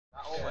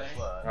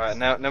Right,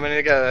 now we need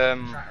to get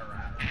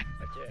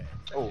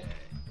oh.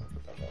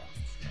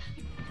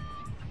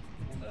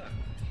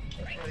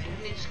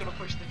 You're just gonna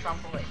push the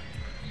trampoline.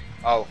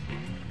 Oh.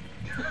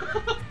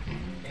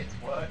 It's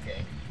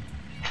working.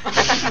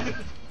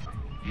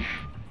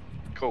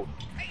 Cool.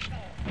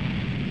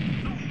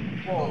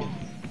 Whoa.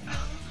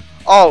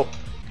 Oh!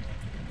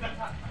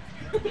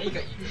 He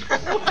got you.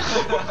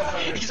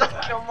 He's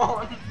like, come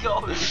on,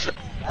 go. That's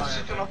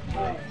just gonna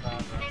fall.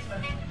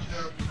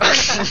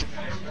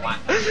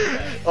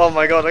 Oh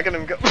my god, look at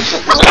him go.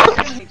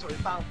 It's what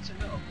it bouncing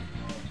up.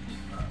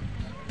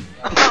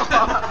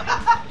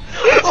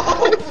 Oh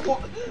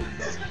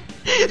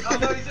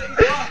no, he's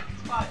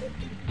fine.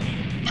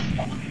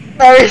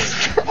 No, he's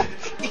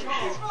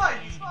He's fine.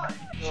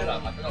 Shut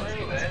up, I forgot to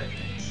do it.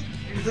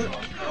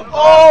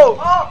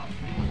 Oh!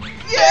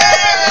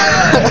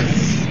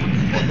 Yes!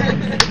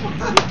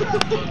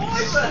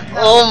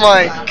 Oh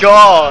my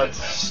god!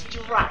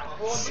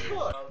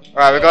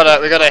 Right, we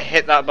gotta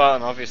hit that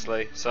button,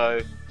 obviously.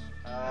 So.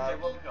 Oh,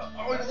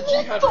 we got the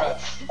G-pad right.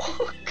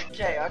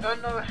 Okay, I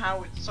don't know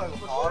how it's so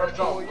hard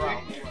to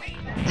run.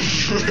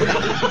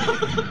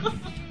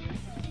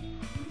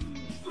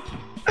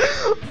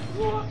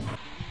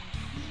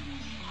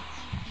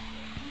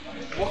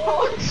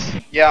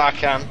 What? Yeah, I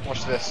can.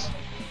 Watch this.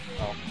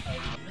 Oh.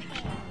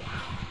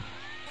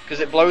 Because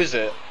it blows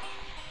it.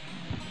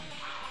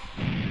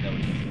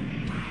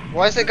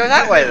 Why does it go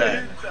that way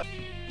then?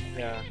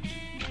 Yeah.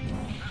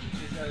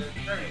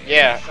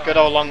 Yeah, good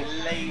old long.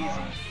 Lazy.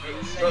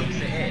 It sucks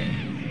it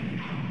in.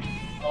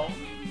 Oh,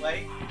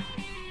 wait.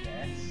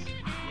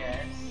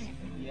 Yes.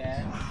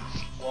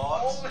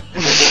 What?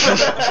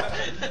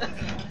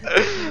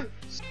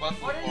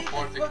 Why didn't you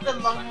just put the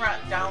lung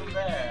rat down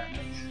there?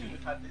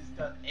 We've had this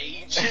done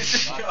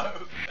ages ago.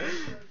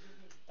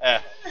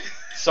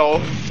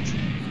 Solved.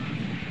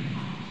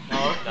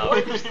 No.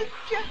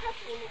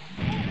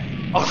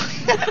 Oh.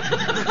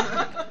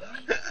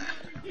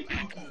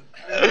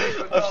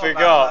 I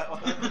forgot.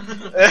 I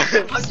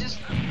just.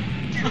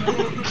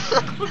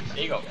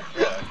 There you go.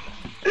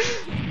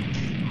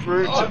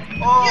 Brutal.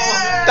 Oh.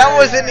 That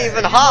wasn't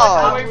even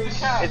hard.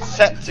 It's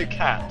set to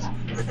cat.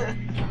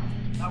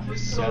 That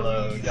was so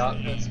Hello,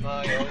 darkness,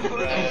 my old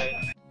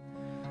friend.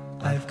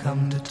 I've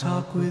come to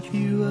talk with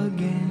you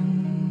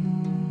again,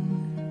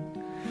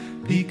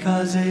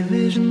 because a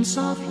vision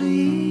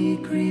softly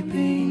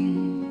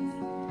creeping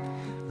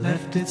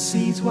left its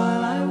seeds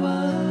while I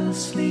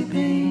was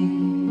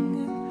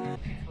sleeping.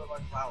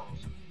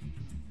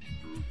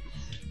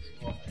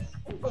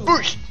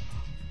 Boosh!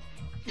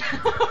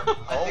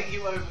 I think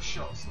you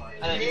overshot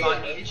slightly. And then you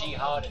might need a G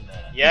hard in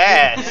there.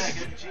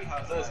 Yes!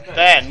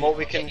 Then what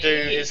we can do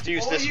is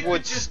use this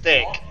wood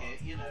stick.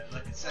 You know,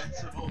 like a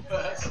sensible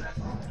person.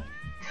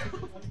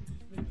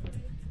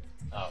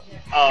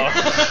 Oh.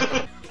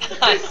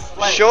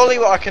 Surely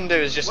what I can do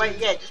is just,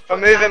 if I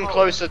move him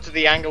closer to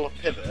the angle of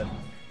pivot,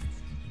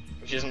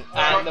 which isn't.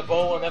 And the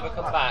ball will never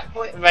come back.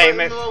 Mate.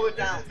 This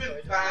has been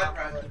bad,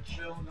 random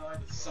Phil Nye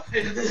the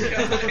Science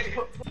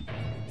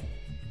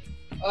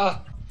Guy.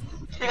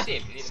 You see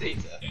him, you need a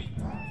pizza.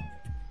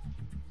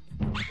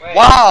 Wait.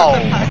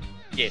 Wow!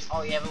 Yes.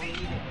 Oh yeah, but we need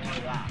it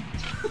like that.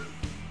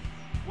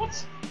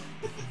 What?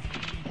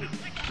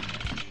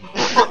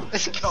 What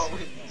is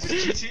going? It's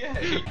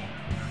GTA.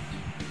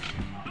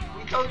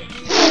 We can't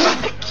use the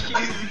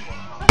vacuum.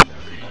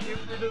 Get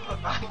rid of the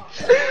vacuum.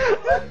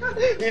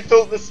 He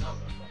thought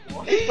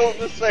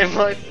the same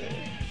like.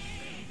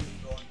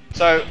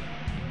 So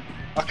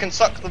I can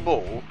suck the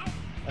ball,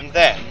 and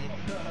then.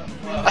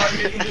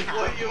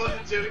 What you want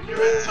to do in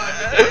your own time?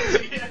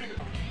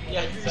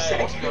 Yeah,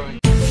 what's going?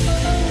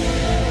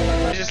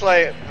 It's just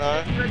like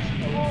no.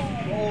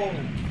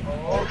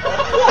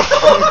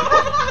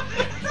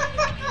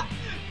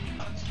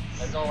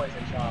 There's always a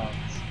chance.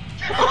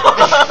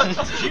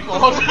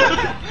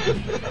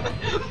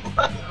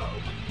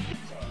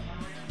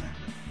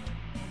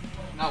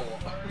 Now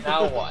what?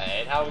 Now what,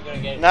 Ed? How are we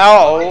gonna get it?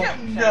 No.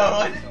 No,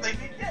 I didn't think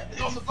you'd get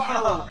this.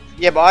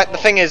 Yeah, but the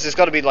thing is, there's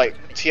got to be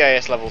like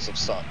TIS levels of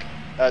suck.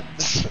 Do it.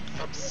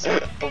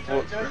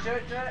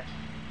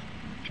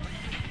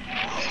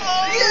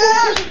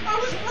 Yes! I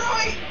was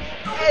right!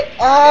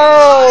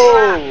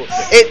 Oh!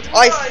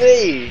 I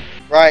see!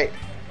 Right,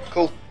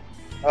 cool.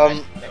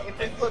 If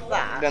we put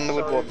that... Then the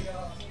wood one.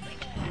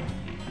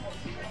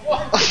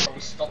 What? I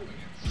was stopping it.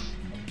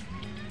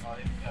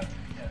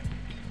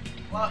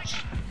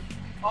 Watch!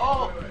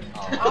 Oh!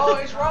 Oh,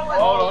 it's rolling!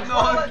 Hold on.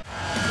 No.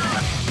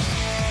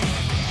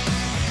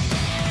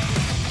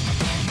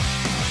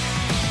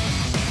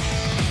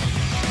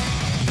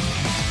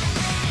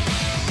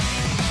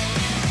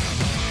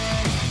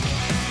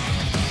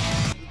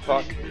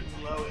 Fuck.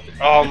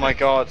 Oh my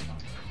god.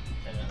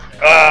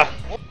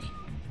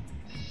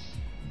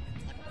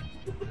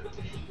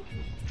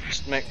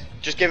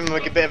 Just give him a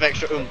bit of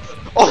extra oomph.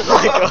 Oh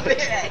my god.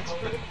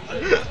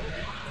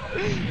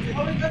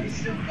 Oh my god, he's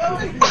still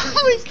going!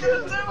 He's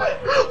gonna do it!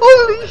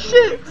 Holy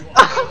shit!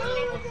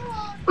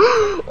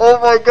 Oh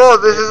my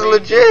god, this is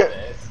legit!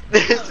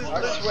 This is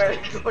I swear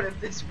to God, if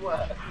this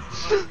works.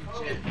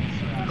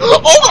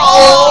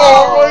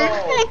 Oh my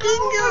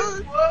fucking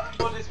god!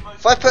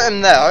 If I put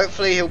him there,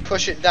 hopefully he'll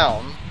push it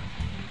down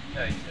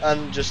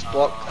and just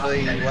block the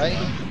way.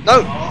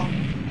 No!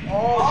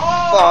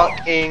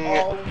 Fucking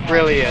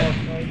brilliant.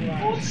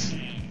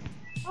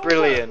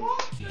 Brilliant.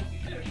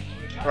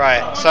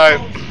 Right, so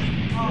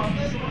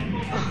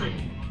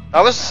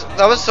that was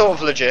sort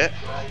of legit.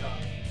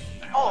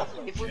 Oh,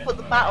 if we put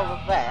the bat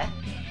over there.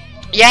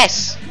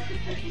 Yes!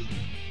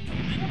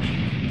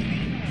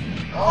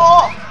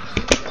 Oh!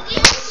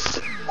 Yes!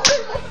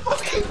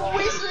 Fucking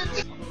wizard!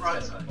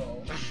 Right side.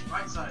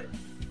 Right side.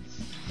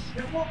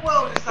 In what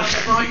world is that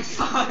the right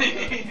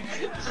side?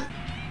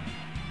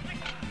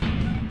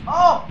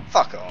 Oh!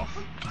 Fuck off.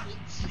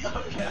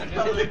 Okay, I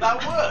can't believe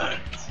that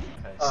worked.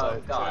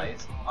 So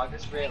guys, I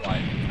just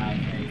realised we have a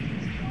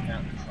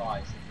count of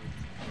tries as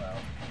well.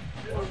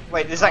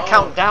 Wait, does that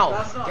count down?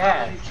 That's not Yeah.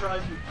 how many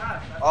tries we've had.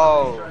 That's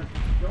Oh. how many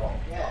tries we've got.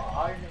 Yeah, I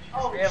just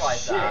Oh,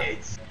 realised that. shit.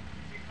 If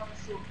you come a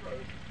sore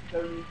throat,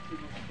 don't eat too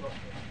much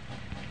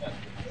chocolate.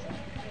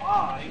 I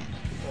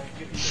don't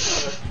give a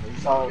shit personally,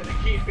 so I'm gonna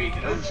keep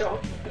eating the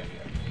chocolate.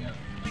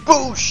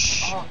 Boosh!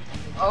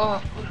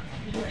 Oh,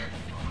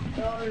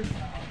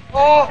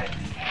 Oh!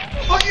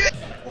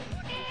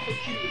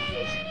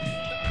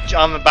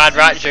 I'm a bad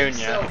rat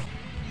junior.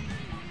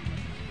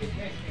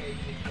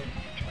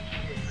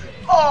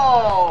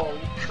 Oh,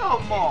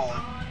 come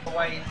on!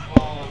 wait for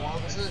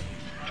what was it?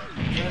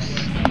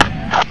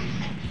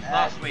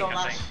 Last week,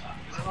 I think.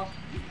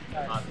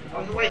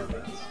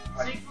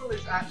 Sequel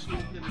is actually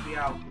going to be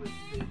out with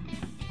the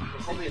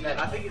probably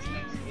I think it's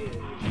next year.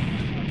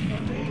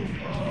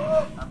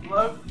 And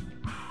blow.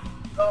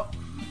 Oh.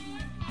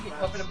 Keep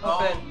popping and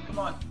popping. Come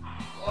on.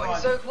 Oh, you're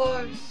so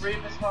close. Breathe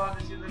as hard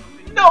as your little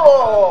finger.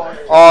 No!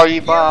 Oh, you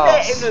You're boss!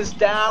 letting us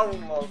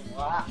down, love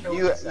rat.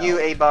 You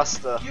a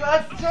buster. You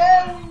are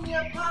tearing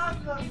your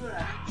pants on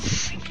that.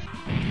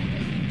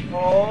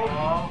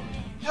 Oh,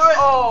 Do it.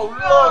 oh,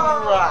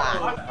 love rat.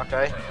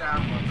 Okay.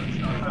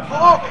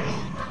 Oh,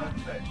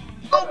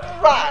 love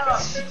rat.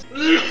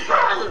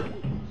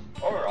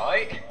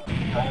 Alright.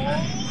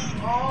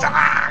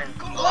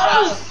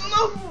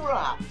 Love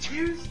rat.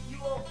 Use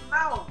your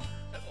mouth.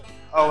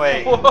 Oh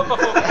wait.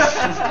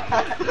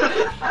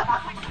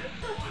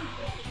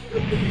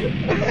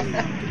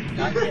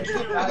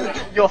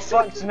 You're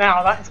fucked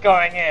now. That's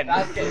going in.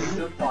 That's getting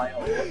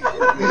subtitled.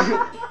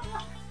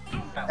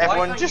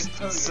 Everyone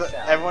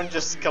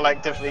just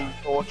collectively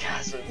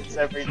orgasms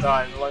every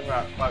time Long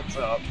Rat fucks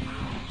up.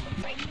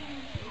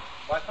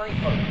 Why can't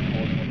you put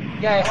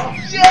it?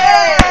 Yes.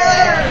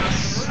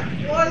 Yes!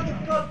 Why the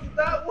fuck did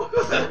that work?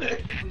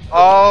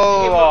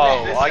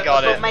 Oh, I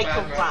got But it. make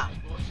a rat.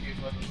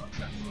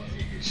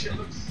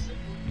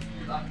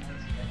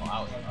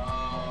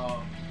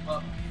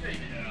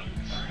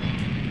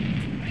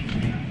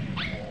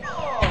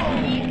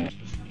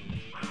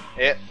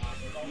 Hit.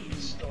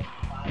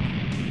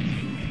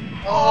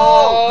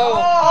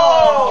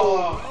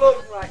 Oh,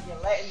 look rat, you're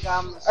letting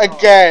down the song.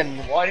 Again.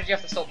 Why did you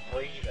have to stop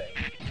breathing?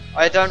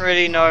 I don't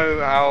really know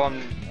how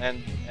I'm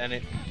and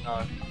it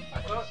no.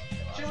 Well,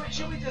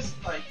 should we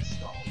just like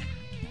stop?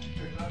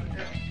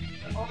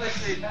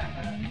 Obviously,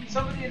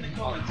 somebody in the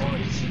comments,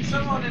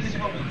 someone in the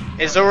comments.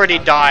 It's already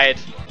died.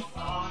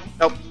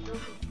 Nope.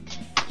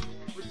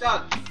 We're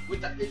done.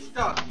 It's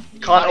done.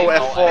 Can't alt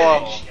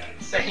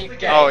F4. Same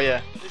game. Oh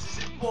yeah. This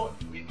is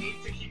important. We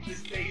need to keep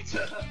this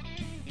data.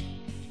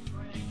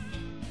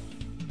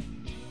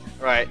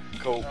 Right.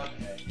 Cool.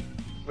 Okay.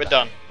 We're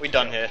done. We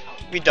done here.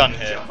 We done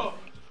here. Good job.